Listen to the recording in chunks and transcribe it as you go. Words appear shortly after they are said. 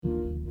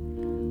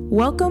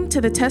Welcome to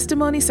the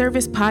Testimony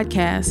Service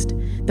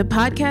Podcast, the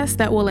podcast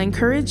that will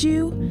encourage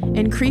you,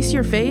 increase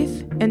your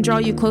faith, and draw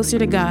you closer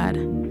to God.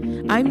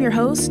 I'm your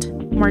host,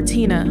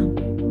 Martina.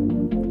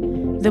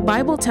 The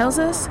Bible tells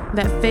us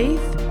that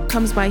faith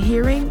comes by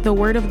hearing the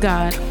Word of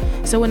God.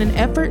 So in an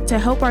effort to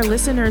help our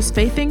listeners'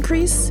 faith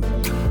increase,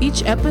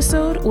 each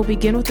episode will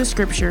begin with a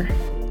scripture.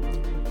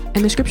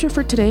 And the scripture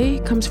for today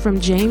comes from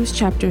James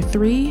chapter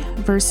 3,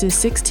 verses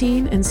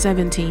 16 and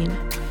 17.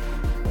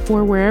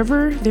 For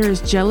wherever there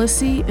is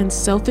jealousy and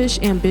selfish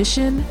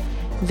ambition,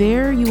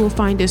 there you will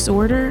find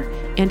disorder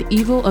and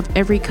evil of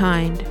every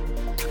kind.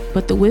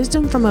 But the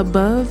wisdom from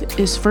above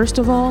is first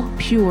of all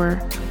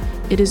pure.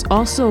 It is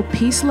also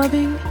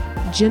peace-loving,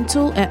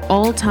 gentle at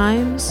all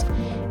times,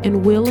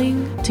 and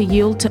willing to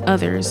yield to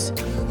others.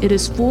 It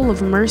is full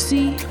of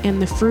mercy and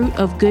the fruit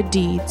of good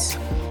deeds.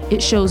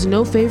 It shows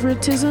no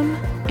favoritism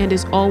and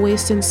is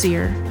always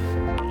sincere.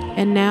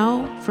 And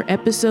now for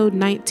episode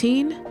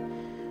 19,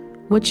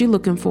 what you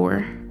looking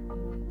for?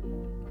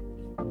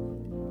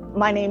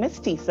 My name is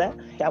Tisa.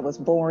 I was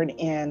born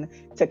in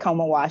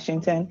Tacoma,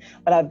 Washington,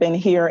 but I've been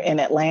here in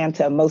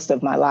Atlanta most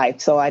of my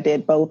life. So I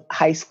did both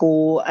high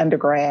school,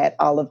 undergrad,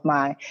 all of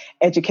my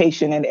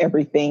education and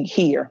everything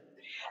here.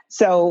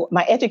 So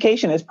my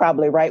education is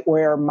probably right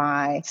where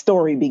my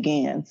story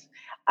begins.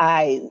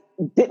 I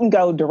didn't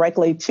go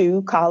directly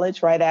to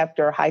college right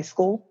after high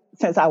school.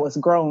 Since I was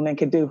grown and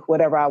could do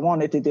whatever I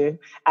wanted to do,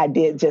 I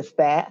did just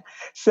that.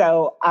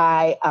 So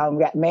I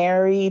got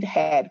married,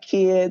 had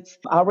kids.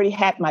 I already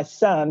had my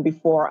son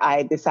before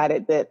I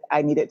decided that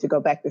I needed to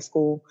go back to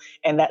school.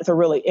 And that's a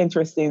really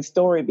interesting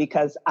story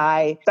because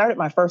I started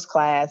my first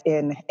class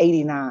in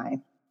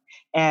 '89.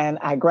 And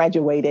I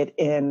graduated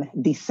in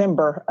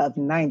December of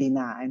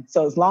 '99.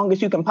 So as long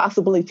as you can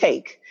possibly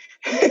take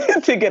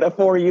to get a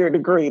 4-year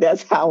degree,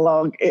 that's how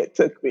long it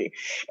took me.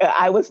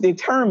 I was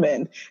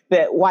determined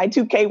that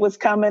Y2K was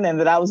coming and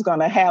that I was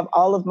going to have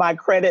all of my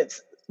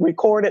credits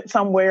recorded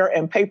somewhere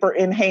and paper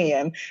in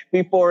hand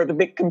before the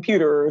big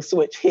computer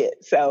switch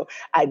hit. So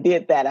I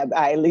did that.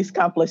 I at least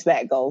accomplished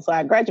that goal. So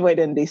I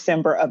graduated in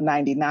December of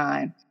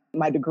 '99.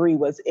 My degree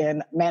was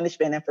in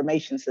management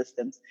information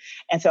systems.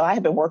 And so I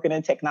have been working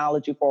in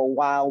technology for a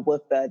while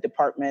with the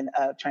Department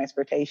of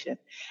Transportation.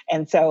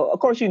 And so, of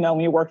course,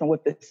 when you're working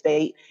with the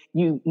state,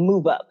 you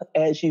move up.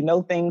 As you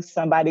know things,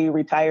 somebody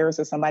retires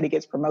or somebody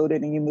gets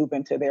promoted and you move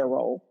into their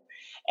role.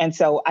 And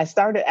so I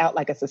started out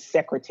like as a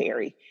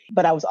secretary,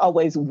 but I was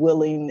always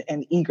willing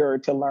and eager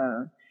to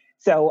learn.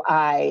 So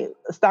I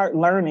started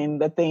learning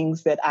the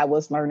things that I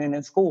was learning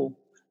in school.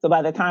 So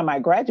by the time I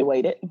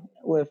graduated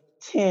with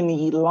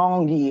 10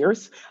 long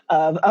years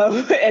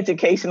of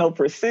educational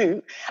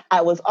pursuit,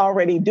 I was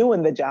already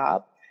doing the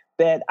job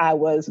that I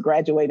was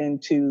graduating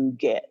to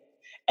get.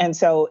 And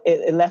so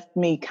it left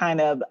me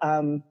kind of,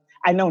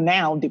 I know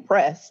now,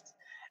 depressed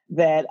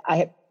that I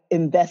had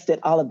invested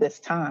all of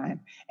this time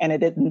and it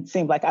didn't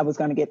seem like I was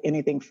going to get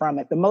anything from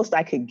it. The most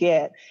I could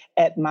get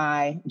at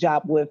my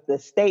job with the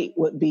state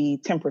would be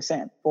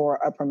 10% for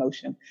a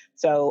promotion.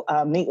 So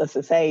needless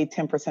to say,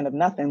 10% of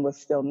nothing was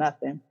still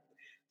nothing.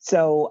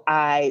 So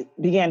I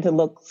began to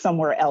look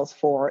somewhere else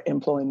for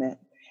employment.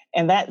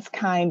 And that's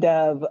kind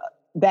of,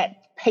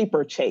 that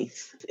paper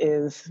chase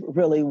is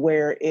really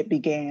where it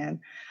began.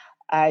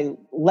 I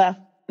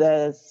left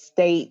the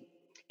state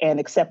and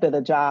accepted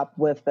a job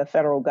with the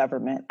federal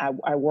government.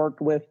 I worked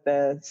with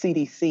the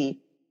CDC,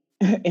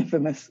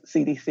 infamous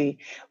CDC,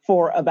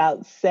 for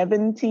about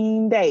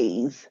 17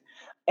 days.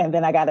 And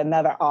then I got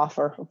another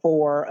offer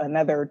for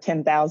another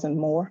 10,000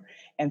 more.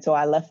 And so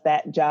I left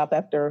that job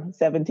after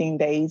 17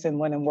 days and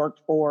went and worked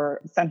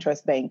for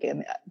SunTrust Bank.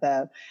 And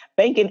the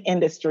banking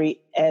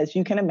industry, as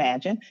you can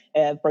imagine,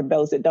 for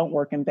those that don't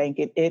work in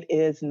banking, it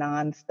is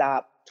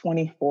nonstop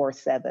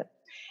 24/7.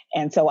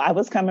 And so I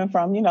was coming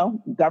from,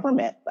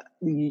 government.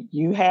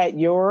 You had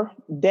your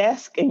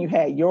desk and you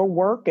had your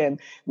work and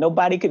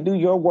nobody could do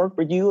your work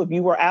for you. If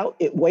you were out,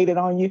 it waited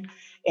on you.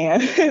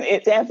 And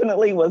it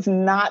definitely was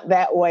not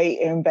that way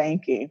in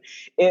banking.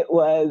 It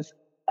was,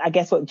 I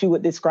guess, what you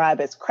would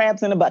describe as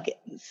crabs in a bucket.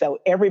 So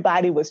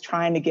everybody was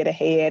trying to get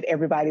ahead.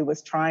 Everybody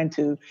was trying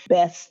to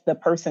best the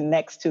person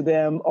next to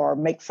them or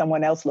make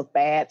someone else look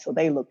bad so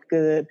they looked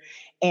good.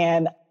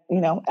 And,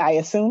 I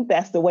assumed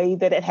that's the way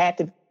that it had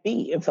to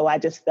be. And so I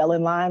just fell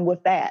in line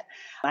with that.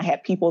 I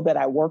had people that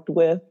I worked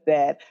with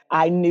that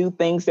I knew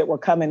things that were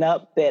coming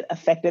up that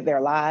affected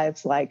their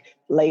lives, like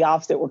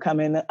layoffs that were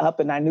coming up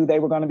and I knew they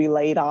were going to be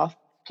laid off.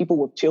 People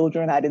with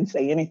children, I didn't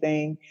say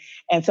anything.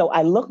 And so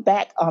I look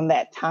back on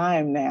that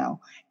time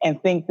now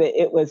and think that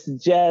it was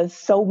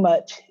just so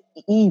much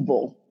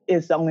evil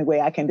is the only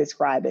way I can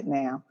describe it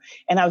now.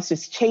 And I was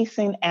just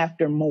chasing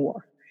after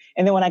more.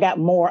 And then when I got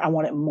more, I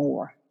wanted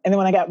more. And then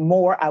when I got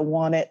more, I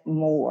wanted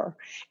more.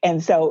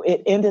 And so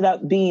it ended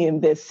up being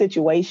this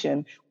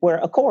situation where,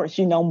 of course,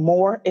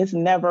 more is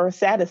never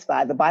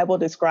satisfied. The Bible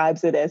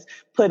describes it as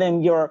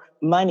putting your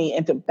money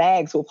into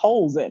bags with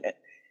holes in it.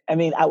 I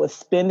mean, I was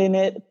spending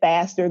it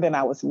faster than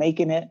I was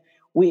making it.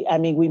 We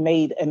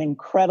made an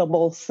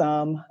incredible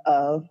sum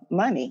of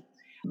money.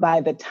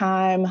 By the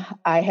time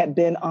I had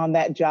been on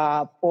that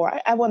job for,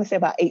 I want to say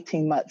about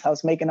 18 months, I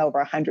was making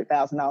over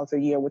 $100,000 a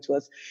year, which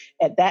was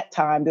at that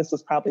time, this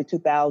was probably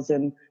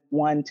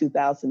 2001,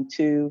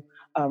 2002,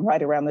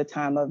 right around the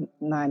time of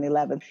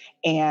 9/11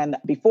 and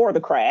before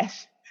the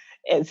crash.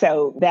 And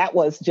so that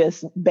was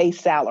just base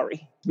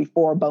salary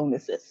before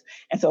bonuses.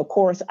 And so, of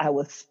course, I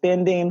was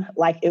spending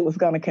like it was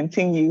going to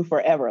continue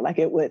forever, like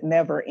it would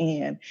never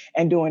end,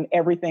 and doing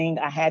everything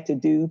I had to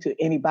do to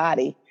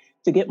anybody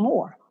to get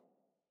more.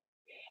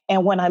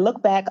 And when I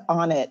look back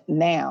on it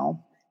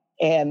now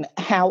and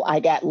how I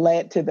got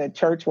led to the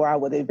church where I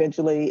would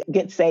eventually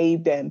get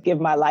saved and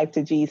give my life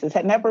to Jesus,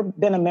 had never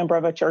been a member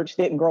of a church,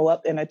 didn't grow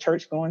up in a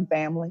church going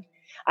family.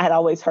 I had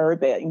always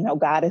heard that,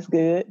 God is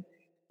good.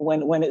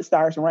 When it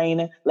starts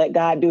raining, let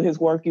God do his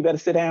work. You better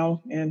sit down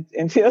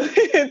until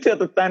until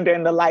the thunder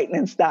and the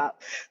lightning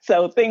stop.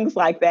 So things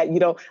like that,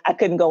 I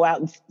couldn't go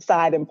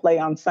outside and play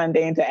on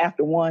Sunday until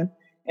after 1.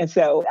 And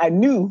so I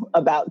knew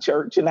about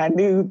church and I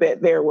knew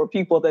that there were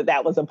people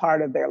that was a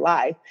part of their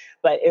life,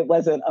 but it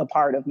wasn't a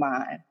part of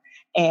mine.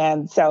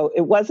 And so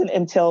it wasn't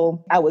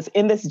until I was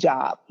in this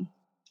job,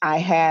 I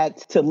had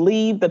to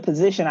leave the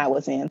position I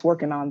was in,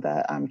 working on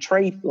the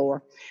trade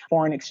floor,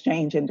 foreign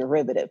exchange and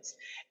derivatives.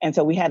 And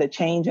so we had a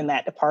change in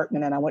that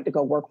department, and I went to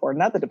go work for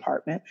another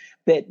department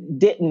that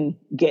didn't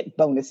get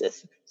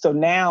bonuses. So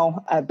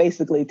now I've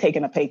basically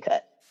taken a pay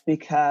cut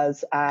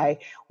because I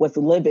was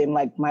living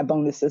like my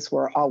bonuses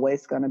were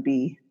always going to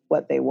be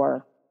what they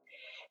were.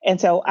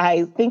 And so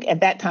I think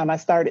at that time I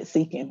started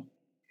seeking.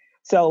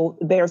 So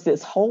there's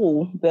this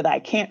hole that I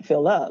can't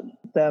fill up.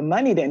 The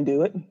money didn't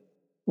do it.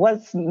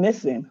 What's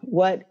missing?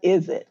 What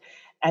is it?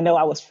 I know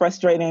I was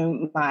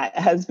frustrating my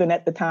husband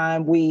at the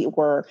time. We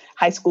were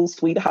high school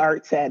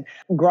sweethearts, had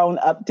grown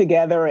up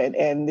together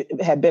and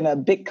had been a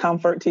big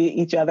comfort to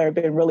each other,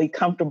 been really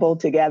comfortable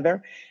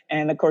together.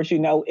 And of course,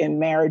 in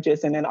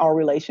marriages and in all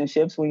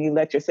relationships, when you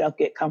let yourself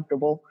get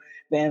comfortable,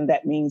 then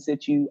that means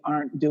that you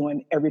aren't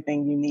doing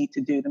everything you need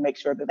to do to make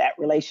sure that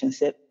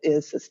relationship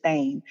is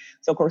sustained.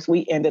 So of course,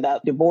 we ended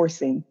up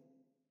divorcing.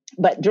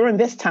 But during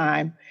this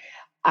time,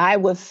 I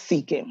was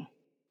seeking.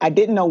 I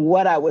didn't know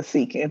what I was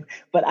seeking,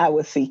 but I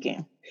was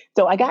seeking.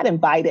 So I got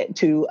invited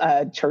to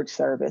a church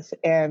service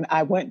and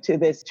I went to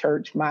this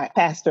church. My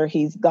pastor,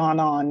 he's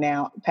gone on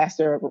now,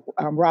 Pastor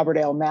Robert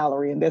L.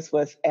 Mallory, and this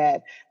was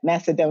at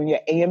Macedonia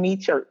AME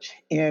Church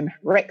in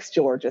Rex,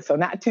 Georgia. So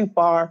not too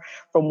far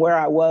from where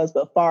I was,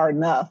 but far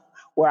enough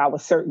where I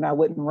was certain I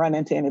wouldn't run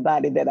into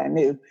anybody that I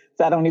knew.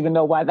 So I don't even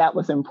know why that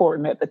was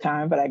important at the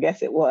time, but I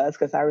guess it was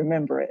because I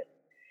remember it.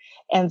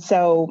 And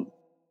so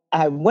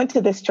I went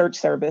to this church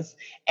service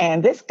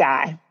and this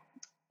guy,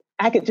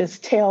 I could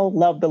just tell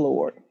loved the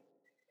Lord.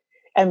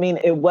 I mean,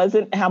 it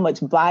wasn't how much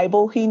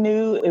Bible he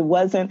knew. It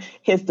wasn't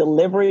his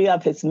delivery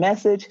of his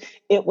message.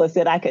 It was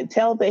that I could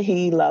tell that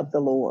he loved the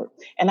Lord.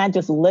 And I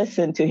just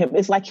listened to him.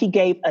 It's like he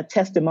gave a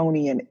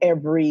testimony in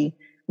every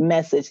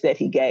message that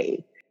he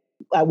gave.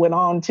 I went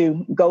on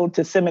to go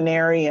to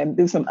seminary and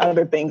do some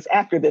other things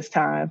after this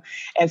time.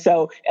 And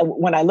so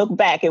when I look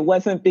back, it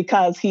wasn't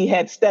because he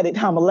had studied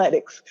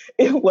homiletics.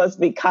 It was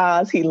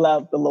because he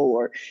loved the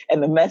Lord.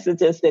 And the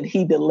messages that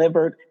he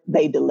delivered,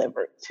 they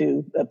delivered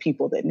to the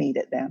people that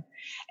needed them.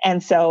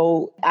 And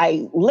so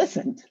I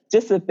listened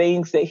just the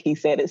things that he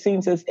said. It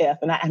seems as if,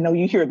 and I know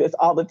you hear this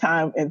all the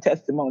time in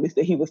testimonies,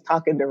 that he was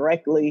talking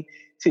directly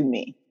to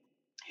me.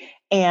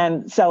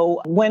 And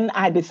so when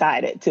I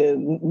decided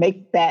to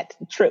make that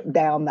trip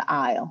down the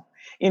aisle,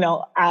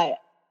 I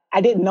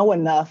didn't know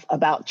enough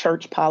about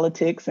church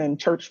politics and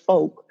church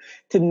folk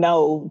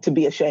to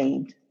be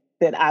ashamed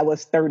that I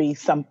was 30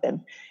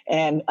 something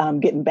and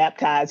getting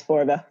baptized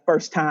for the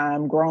first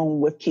time, grown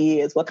with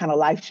kids, what kind of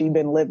life she'd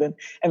been living.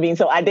 I mean,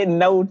 so I didn't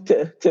know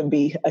to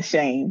be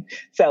ashamed.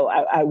 So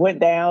I went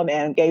down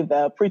and gave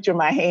the preacher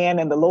my hand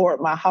and the Lord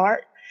my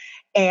heart.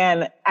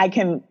 And I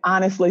can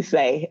honestly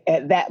say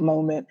at that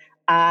moment,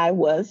 I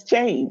was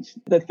changed.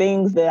 The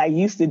things that I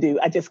used to do,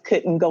 I just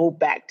couldn't go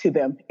back to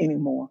them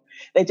anymore.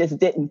 They just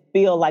didn't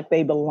feel like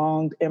they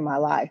belonged in my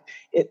life.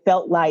 It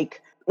felt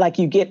like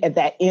you get at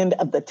that end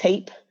of the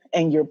tape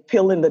and you're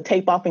peeling the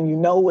tape off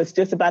and it's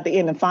just about to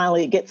end and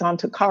finally it gets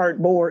onto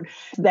cardboard.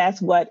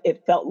 That's what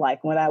it felt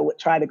like when I would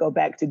try to go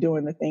back to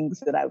doing the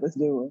things that I was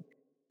doing.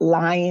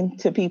 Lying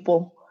to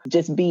people,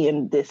 just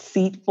being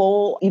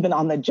deceitful, even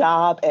on the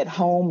job, at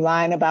home,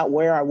 lying about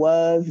where I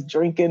was,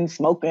 drinking,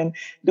 smoking,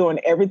 doing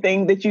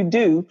everything that you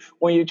do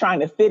when you're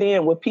trying to fit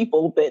in with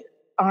people that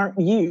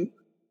aren't you.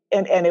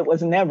 And it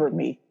was never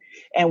me.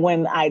 And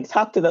when I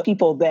talked to the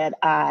people that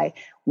I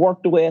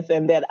worked with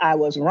and that I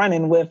was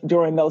running with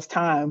during those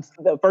times,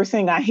 the first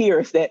thing I hear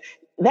is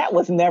that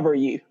was never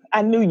you.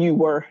 I knew you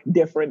were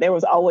different. There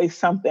was always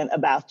something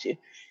about you.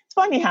 It's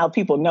funny how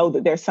people know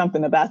that there's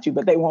something about you,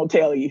 but they won't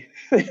tell you.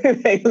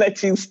 They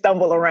let you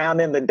stumble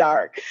around in the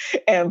dark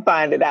and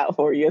find it out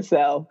for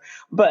yourself.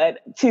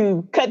 But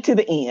to cut to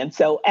the end,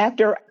 so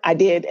after I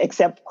did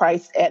accept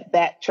Christ at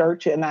that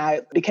church and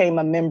I became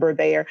a member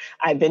there,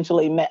 I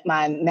eventually met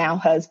my now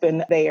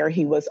husband there.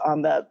 He was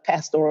on the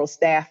pastoral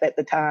staff at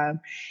the time.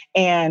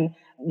 And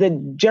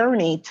the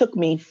journey took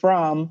me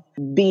from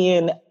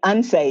being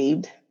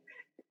unsaved,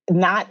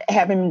 not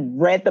having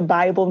read the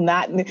Bible,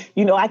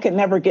 I could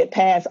never get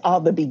past all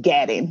the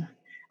begatting.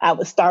 I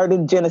would start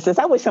in Genesis.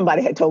 I wish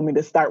somebody had told me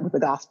to start with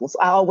the Gospels.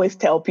 I always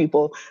tell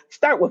people,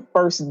 start with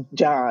 1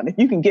 John. If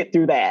you can get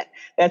through that,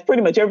 that's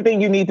pretty much everything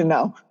you need to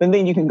know. And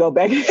then you can go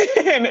back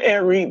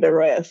and read the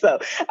rest. So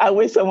I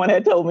wish someone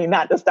had told me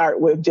not to start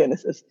with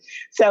Genesis.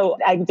 So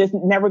I just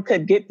never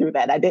could get through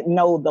that. I didn't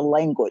know the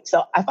language.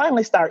 So I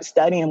finally started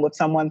studying with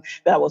someone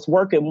that I was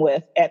working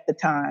with at the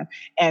time.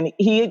 And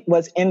he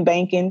was in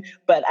banking,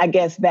 but I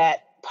guess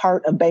that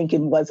part of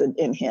banking wasn't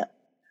in him.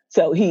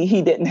 So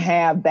he didn't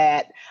have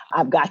that,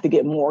 I've got to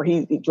get more.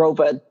 He drove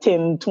a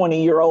 10,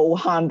 20-year-old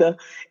Honda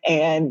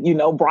and,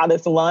 brought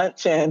us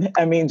lunch. And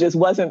just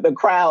wasn't the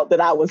crowd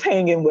that I was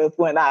hanging with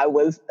when I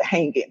was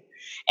hanging.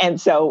 And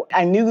so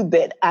I knew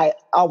that I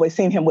always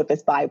seen him with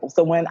his Bible.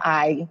 So when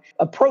I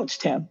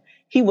approached him,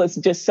 he was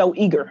just so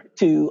eager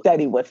to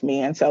study with me.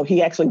 And so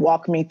he actually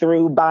walked me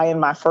through buying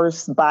my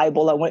first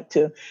Bible. I went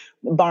to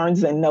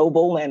Barnes and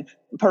Noble and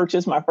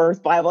purchased my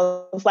first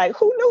Bible. I was like,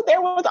 who knew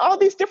there was all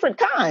these different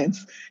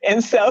kinds?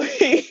 And so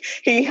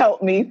he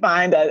helped me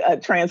find a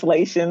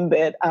translation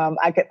that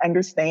I could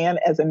understand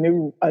as a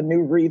new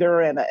reader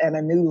and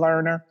a new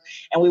learner.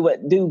 And we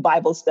would do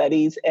Bible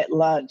studies at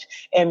lunch.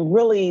 And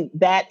really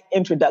that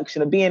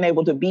introduction of being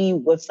able to be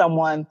with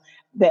someone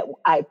that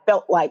I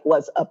felt like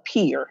was a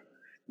peer,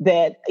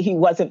 that he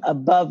wasn't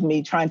above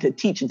me trying to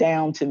teach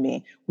down to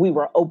me. We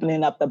were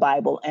opening up the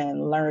Bible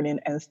and learning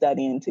and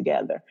studying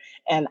together.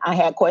 And I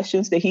had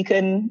questions that he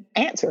couldn't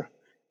answer.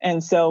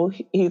 And so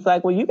he's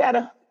like, well, you got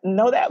to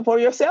know that for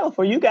yourself,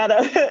 or you got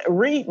to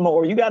read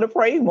more, you got to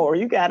pray more,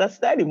 you got to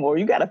study more,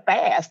 you got to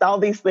fast, all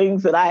these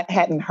things that I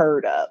hadn't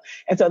heard of.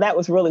 And so that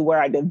was really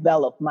where I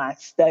developed my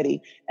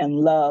study and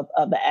love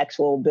of the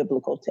actual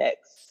biblical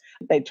text.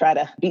 They try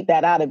to beat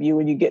that out of you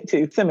when you get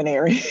to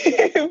seminary,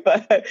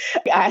 but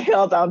I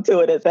held on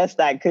to it as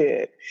best I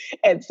could.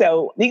 And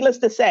so needless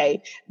to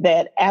say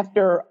that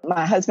after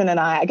my husband and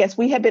I guess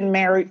we had been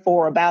married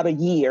for about a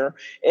year,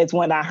 is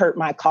when I heard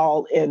my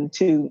call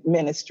into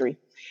ministry.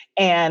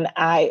 And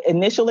I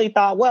initially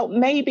thought, well,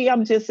 maybe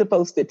I'm just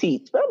supposed to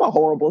teach, but I'm a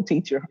horrible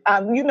teacher.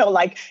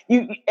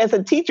 You as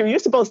a teacher, you're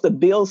supposed to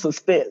build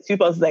suspense. You're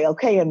supposed to say,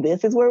 okay, and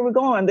this is where we're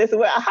going. This is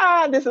where,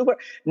 this is where.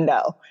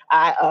 No,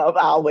 I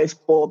always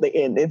spoil the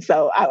ending.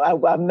 So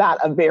I'm not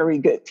a very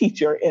good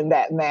teacher in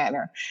that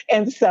manner.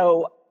 And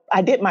so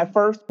I did my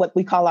first, what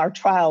we call our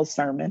trial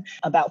sermon,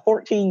 about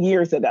 14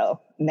 years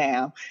ago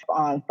now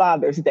on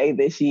Father's Day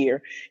this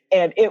year.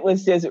 And it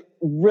was just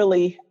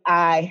really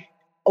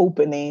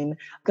eye-opening,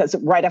 because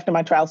right after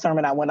my trial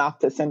sermon, I went off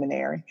to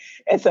seminary.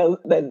 And so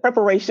the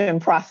preparation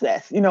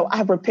process,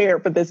 I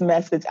prepared for this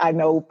message,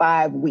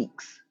 5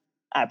 weeks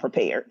I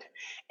prepared.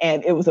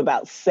 And it was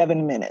about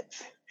 7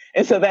 minutes.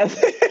 And so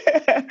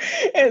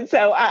and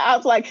so I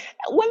was like,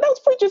 when those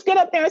preachers get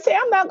up there and say,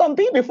 I'm not going to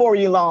be before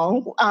you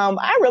long,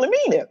 I really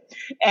mean it.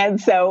 And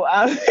so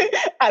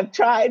I've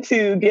tried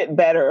to get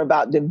better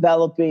about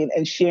developing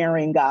and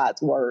sharing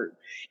God's word.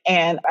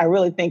 And I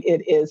really think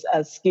it is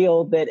a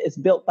skill that is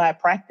built by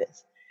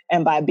practice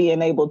and by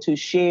being able to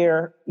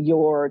share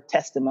your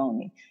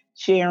testimony,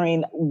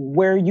 sharing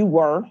where you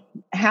were,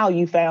 how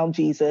you found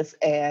Jesus,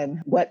 and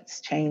what's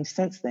changed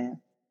since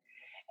then.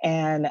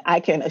 And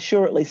I can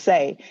assuredly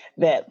say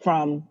that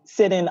from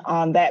sitting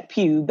on that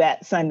pew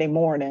that Sunday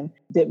morning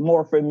did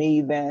more for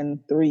me than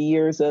 3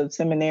 years of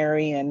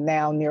seminary and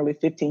now nearly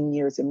 15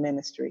 years of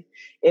ministry.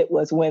 It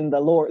was when the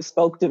Lord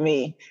spoke to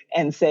me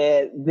and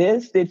said,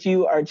 this that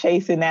you are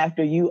chasing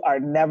after, you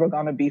are never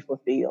going to be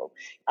fulfilled.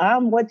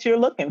 I'm what you're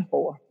looking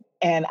for.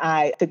 And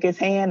I took his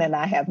hand and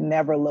I have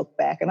never looked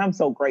back. And I'm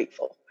so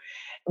grateful.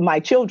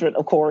 My children,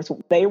 of course,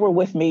 they were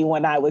with me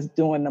when I was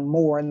doing the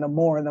more and the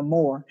more and the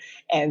more.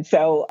 And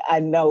so I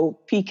know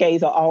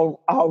PKs are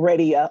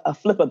already a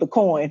flip of the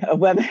coin of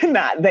whether or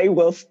not they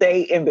will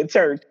stay in the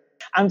church.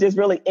 I'm just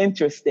really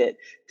interested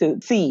to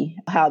see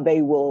how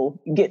they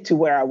will get to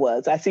where I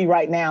was. I see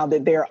right now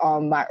that they're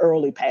on my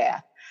early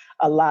path,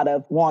 a lot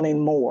of wanting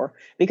more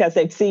because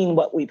they've seen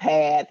what we've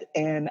had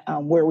and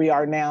where we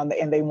are now,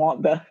 and they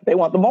want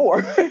the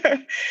more.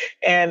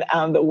 And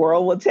the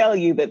world will tell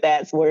you that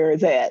that's where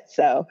it's at.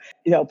 So,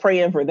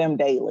 praying for them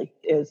daily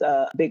is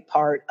a big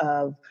part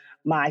of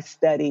my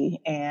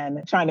study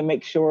and trying to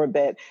make sure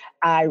that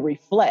I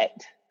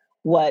reflect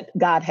what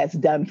God has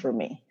done for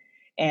me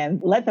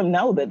and let them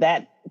know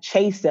that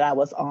chase that I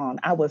was on,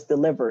 I was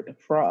delivered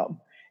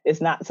from. It's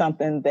not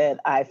something that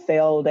I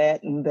failed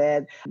at and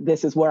that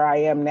this is where I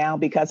am now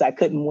because I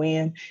couldn't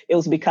win. It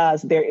was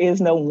because there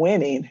is no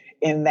winning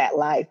in that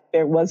life.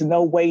 There was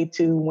no way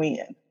to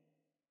win.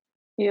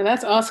 Yeah,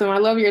 that's awesome. I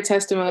love your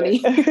testimony.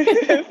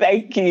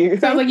 Thank you.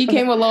 Sounds like you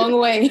came a long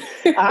way.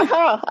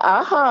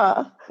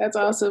 That's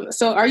awesome.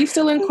 So are you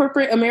still in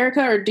corporate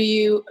America or do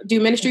you do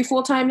ministry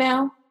full time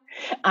now?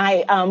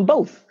 I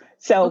both.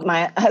 So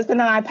my husband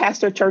and I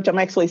pastor a church. I'm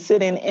actually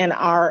sitting in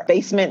our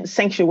basement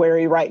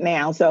sanctuary right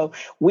now. So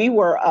we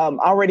were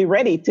already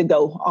ready to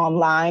go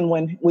online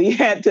when we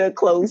had to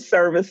close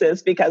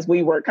services because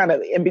we were kind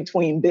of in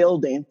between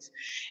buildings.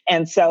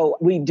 And so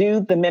we do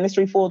the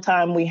ministry full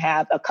time. We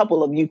have a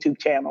couple of YouTube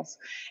channels,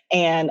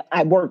 and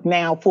I work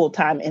now full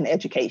time in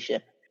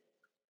education.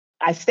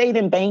 I stayed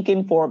in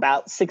banking for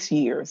about 6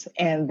 years.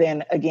 And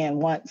then again,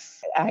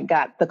 once I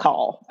got the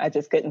call, I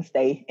just couldn't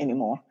stay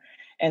anymore.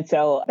 And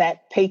so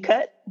that pay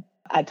cut,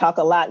 I talk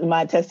a lot in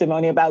my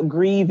testimony about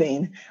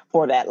grieving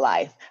for that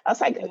life. I was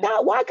like,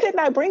 God, why couldn't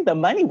I bring the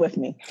money with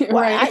me?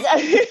 Right.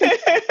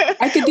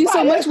 I could do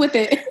so much with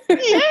it.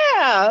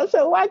 Yeah.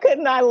 So why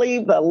couldn't I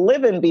leave the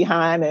living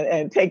behind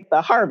and take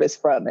the harvest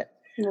from it?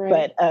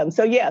 Right. But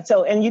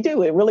and you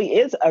do, it really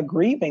is a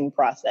grieving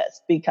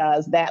process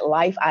because that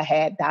life I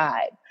had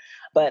died.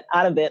 But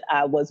out of it,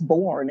 I was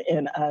born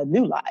in a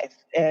new life.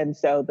 And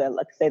so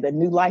the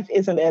new life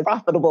isn't as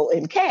profitable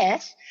in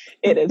cash.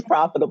 It is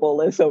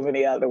profitable in so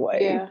many other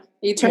ways. Yeah.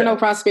 Eternal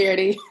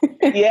prosperity.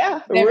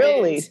 Yeah,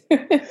 really.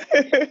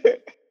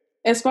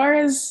 As far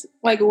as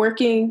like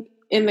working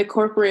in the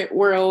corporate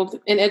world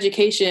in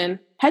education,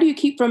 how do you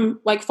keep from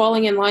like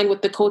falling in line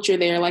with the culture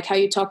there? Like how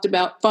you talked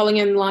about falling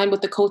in line with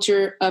the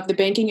culture of the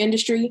banking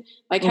industry.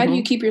 Like how do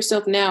you keep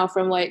yourself now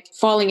from like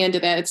falling into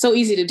that? It's so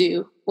easy to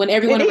do when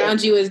everyone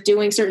around you is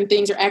doing certain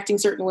things or acting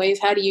certain ways.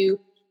 How do you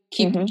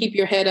keep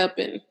your head up?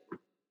 And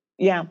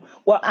yeah,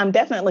 well, I'm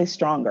definitely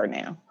stronger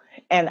now.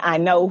 And I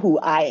know who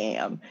I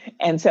am.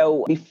 And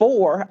so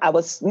before I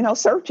was,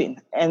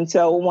 searching. And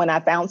so when I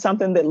found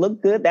something that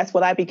looked good, that's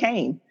what I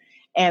became.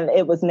 And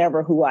it was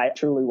never who I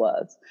truly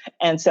was.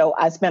 And so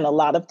I spent a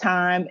lot of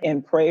time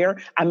in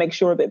prayer. I make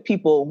sure that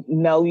people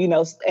know,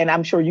 and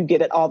I'm sure you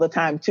get it all the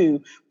time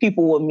too.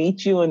 People will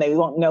meet you and they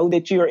won't know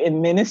that you're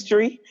in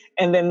ministry.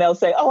 And then they'll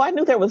say, oh, I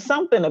knew there was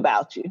something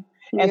about you.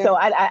 And so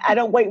I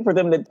don't wait for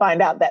them to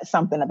find out that's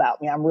something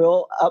about me. I'm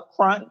real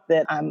upfront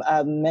that I'm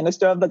a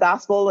minister of the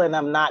gospel and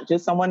I'm not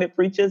just someone that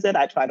preaches it.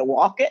 I try to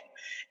walk it.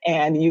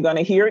 And you're going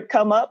to hear it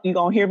come up. You're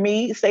going to hear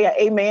me say an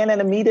amen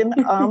in a meeting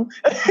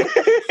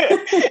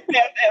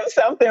if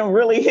something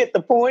really hit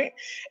the point.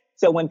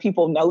 So when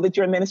people know that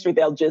you're in ministry,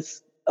 they'll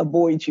just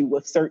avoid you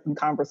with certain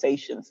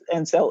conversations.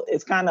 And so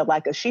it's kind of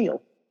like a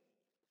shield.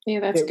 Yeah,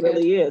 that's good. It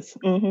really is.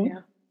 Mm-hmm. Yeah.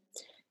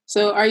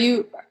 So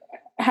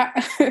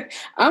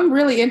I'm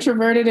really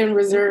introverted and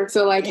reserved.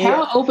 So like,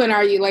 how open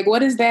are you? Like, what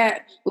does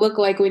that look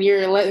like when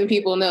you're letting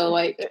people know?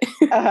 Like,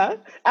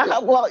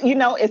 well,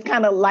 it's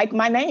kind of like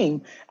my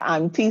name.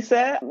 I'm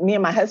Tisa. Me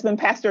and my husband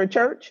pastor a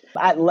church.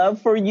 I'd love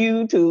for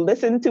you to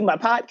listen to my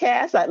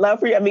podcast. I'd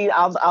love for you.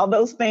 All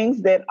those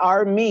things that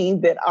are me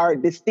that are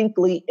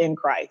distinctly in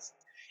Christ.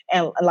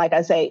 And like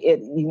I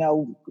say,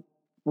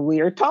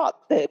 we are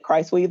taught that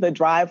Christ will either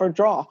drive or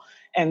draw.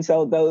 And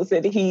so those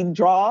that he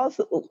draws,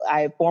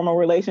 I form a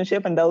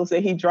relationship, and those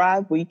that he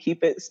drives, we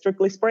keep it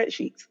strictly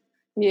spreadsheets.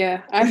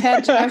 Yeah, I've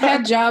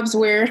had jobs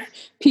where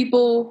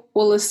people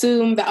will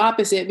assume the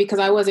opposite because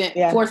I wasn't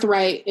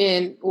forthright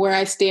in where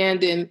I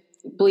stand in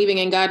believing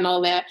in God and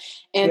all that.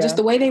 And just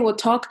the way they will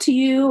talk to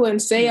you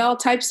and say all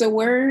types of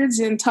words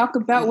and talk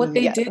about what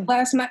they did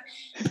last night.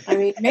 I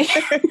mean,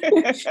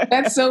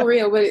 that's so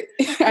real, but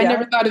I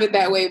never thought of it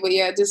that way. But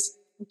just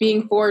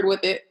being forward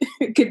with it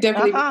could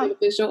definitely be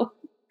beneficial.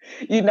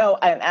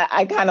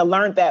 I kind of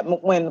learned that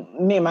when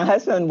me and my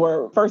husband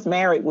were first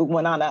married. We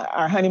went on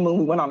our honeymoon.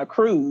 We went on a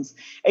cruise.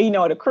 And,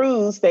 at a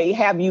cruise, they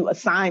have you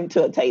assigned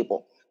to a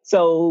table.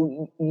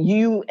 So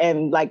you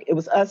and it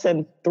was us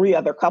and 3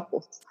 other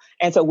couples.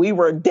 And so we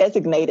were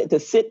designated to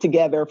sit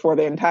together for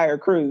the entire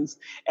cruise.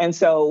 And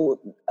so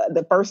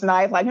the first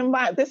night,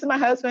 this is my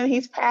husband,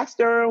 he's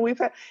pastor.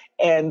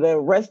 And the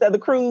rest of the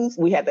cruise,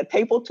 we had the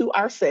table to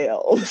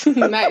ourselves.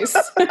 Nice.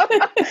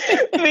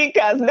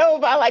 Because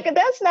nobody,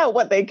 that's not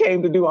what they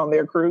came to do on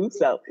their cruise.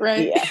 So,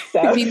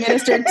 be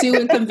ministered to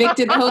and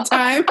convicted the whole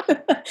time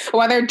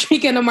while they're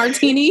drinking a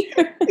martini.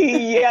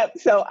 Yep.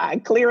 So I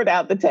cleared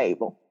out the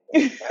table.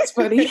 That's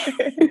funny.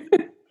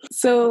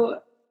 So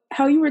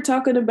how you were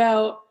talking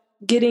about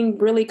getting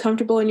really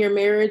comfortable in your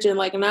marriage and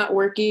not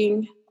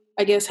working,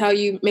 I guess, how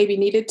you maybe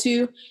needed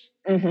to,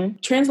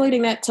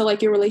 translating that to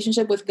your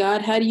relationship with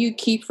God, how do you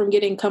keep from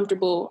getting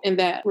comfortable in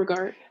that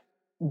regard?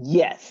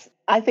 Yes.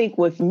 I think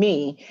with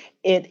me,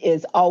 it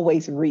is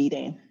always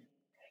reading.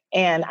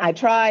 And I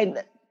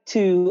tried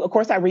to, of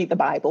course, I read the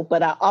Bible,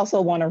 but I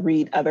also want to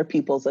read other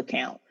people's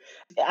account.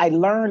 I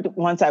learned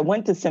once I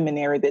went to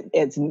seminary that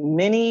as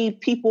many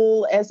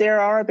people as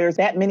there's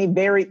that many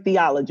varied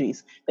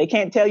theologies. They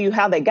can't tell you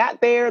how they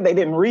got there. They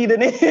didn't read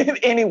it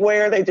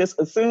anywhere. They just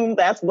assumed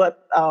that's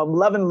what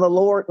loving the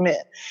Lord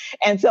meant.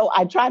 And so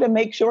I try to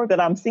make sure that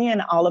I'm seeing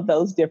all of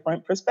those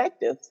different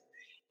perspectives.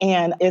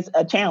 And it's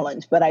a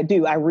challenge, but I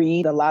do. I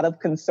read a lot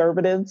of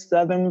conservative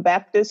Southern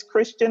Baptist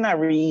Christian. I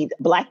read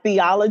Black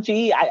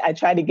theology. I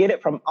try to get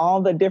it from all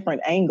the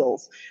different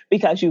angles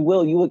because you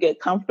will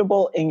get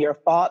comfortable in your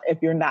thought if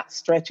you're not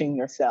stretching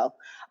yourself.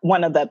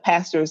 One of the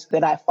pastors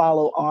that I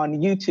follow on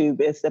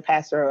YouTube is the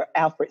pastor of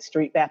Alfred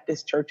Street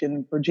Baptist Church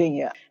in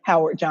Virginia,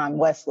 Howard John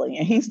Wesley.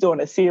 And he's doing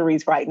a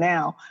series right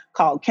now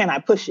called Can I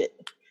Push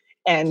It?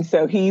 And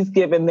so he's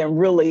given them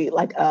really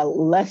like a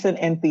lesson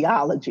in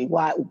theology.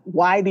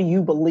 Why do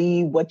you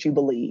believe what you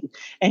believe?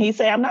 And he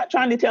said, I'm not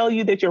trying to tell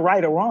you that you're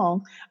right or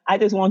wrong. I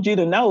just want you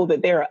to know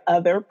that there are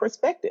other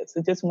perspectives.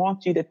 I just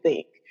want you to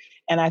think.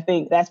 And I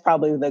think that's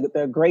probably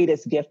the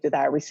greatest gift that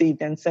I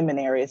received in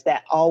seminary, is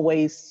that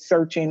always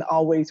searching,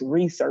 always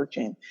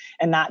researching,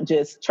 and not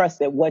just trust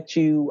that what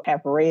you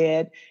have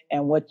read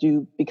and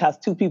because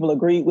two people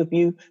agreed with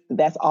you,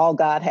 that's all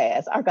God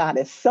has. Our God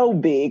is so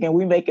big and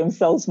we make him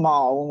so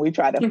small when we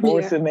try to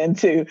force him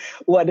into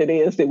what it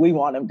is that we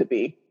want him to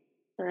be.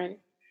 Right.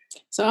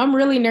 So I'm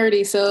really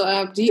nerdy. So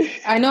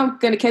I know I'm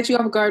going to catch you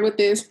off guard with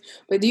this,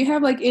 but do you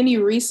have like any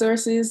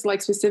resources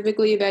like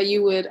specifically that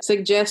you would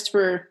suggest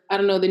for, I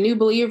don't know, the new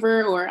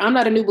believer? Or I'm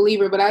not a new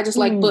believer, but I just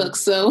like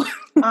books. So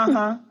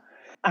I'm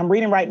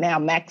reading right now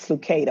Max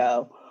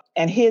Lucado,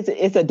 and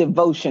it's a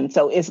devotion.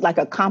 So it's like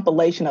a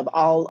compilation of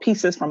all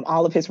pieces from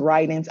all of his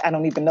writings. I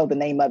don't even know the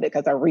name of it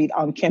because I read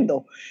on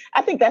Kindle.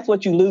 I think that's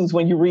what you lose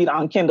when you read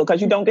on Kindle,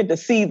 because you don't get to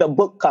see the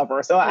book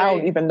cover. So I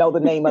don't even know the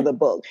name of the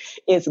book.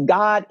 It's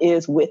God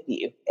is with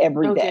you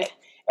every day.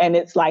 And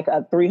it's like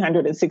a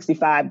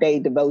 365-day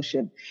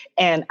devotion.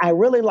 And I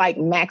really like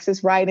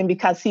Max's writing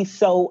because he's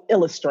so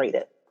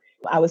illustrative.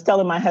 I was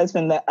telling my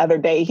husband the other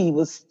day, he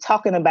was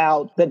talking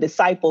about the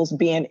disciples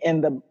being in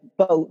the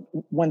boat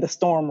when the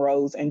storm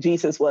rose and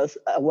Jesus was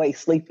away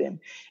sleeping.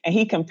 And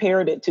he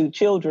compared it to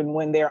children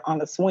when they're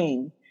on a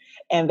swing.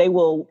 And they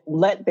will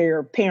let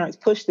their parents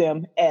push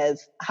them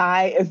as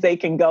high as they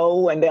can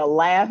go, and they'll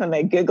laugh and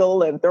they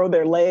giggle and throw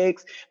their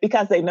legs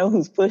because they know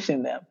who's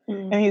pushing them.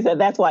 And he said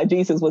that's why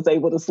Jesus was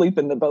able to sleep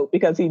in the boat,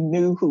 because he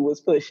knew who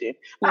was pushing.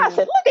 I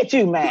said, look at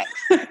you, Max.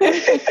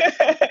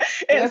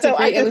 That's a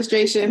great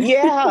illustration.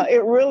 Yeah,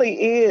 it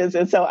really is.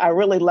 And so I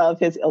really love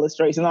his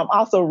illustrations. I'm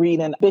also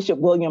reading Bishop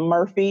William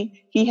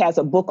Murphy. He has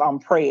a book on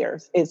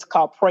prayers. It's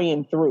called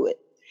Praying Through It.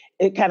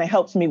 It kind of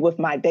helps me with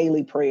my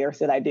daily prayers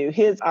that I do.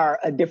 His are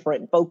a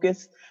different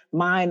focus.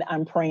 Mine,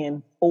 I'm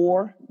praying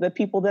for the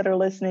people that are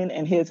listening,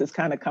 and his is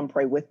kind of come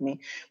pray with me.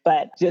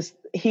 But just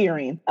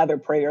hearing other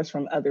prayers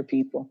from other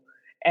people.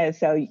 And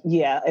so,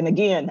 yeah. And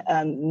again,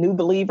 new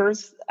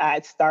believers,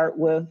 I'd start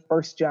with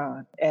 1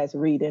 John as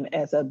reading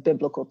as a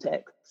biblical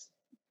text.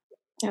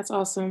 That's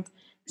awesome.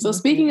 So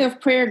speaking of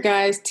prayer,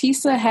 guys,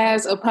 Tisa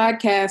has a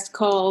podcast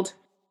called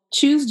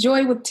Choose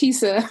Joy with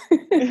Tisa.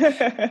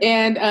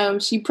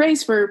 And she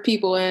prays for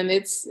people. And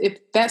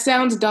if that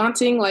sounds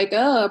daunting, like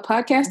a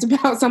podcast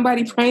about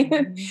somebody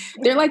praying,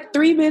 they're like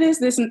 3 minutes.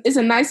 This is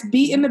a nice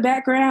beat in the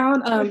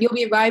background. You'll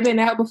be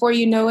vibing out before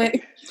you know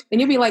it. And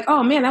you'll be like,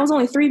 oh man, that was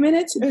only 3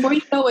 minutes. Before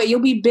you know it,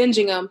 you'll be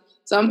binging them.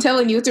 So I'm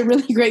telling you, it's a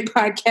really great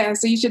podcast.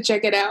 So you should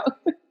check it out.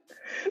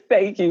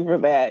 Thank you for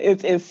that.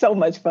 It's so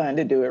much fun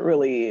to do. It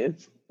really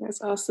is. That's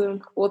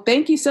awesome. Well,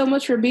 thank you so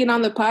much for being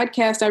on the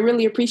podcast. I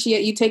really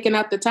appreciate you taking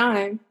out the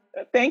time.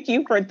 Thank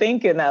you for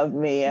thinking of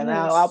me. And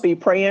Yes. I'll be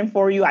praying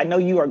for you. I know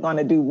you are going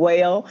to do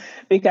well,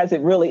 because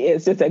it really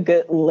is just a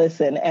good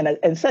listen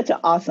and such an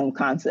awesome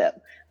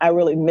concept. I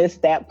really miss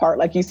that part,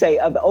 like you say,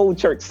 of the old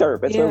church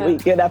service where we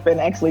get up and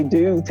actually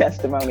do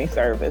testimony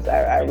service.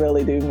 I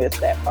really do miss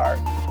that part.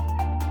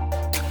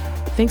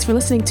 Thanks for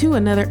listening to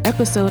another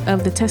episode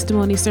of the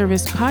Testimony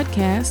Service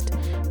podcast.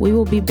 We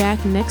will be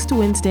back next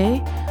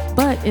Wednesday.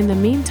 But in the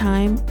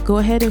meantime, go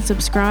ahead and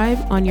subscribe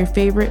on your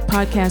favorite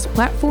podcast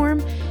platform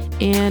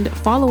and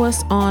follow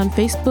us on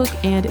Facebook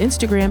and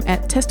Instagram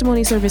at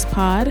Testimony Service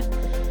Pod.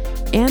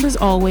 And as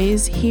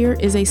always, here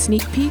is a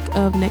sneak peek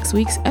of next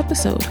week's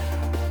episode.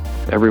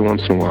 Every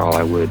once in a while,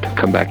 I would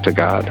come back to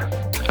God.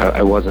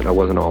 I wasn't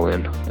all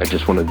in. I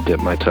just wanted to dip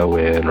my toe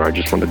in, or I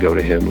just wanted to go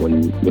to Him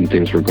when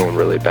things were going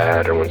really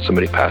bad, or when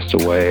somebody passed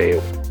away.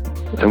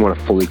 I want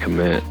to fully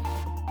commit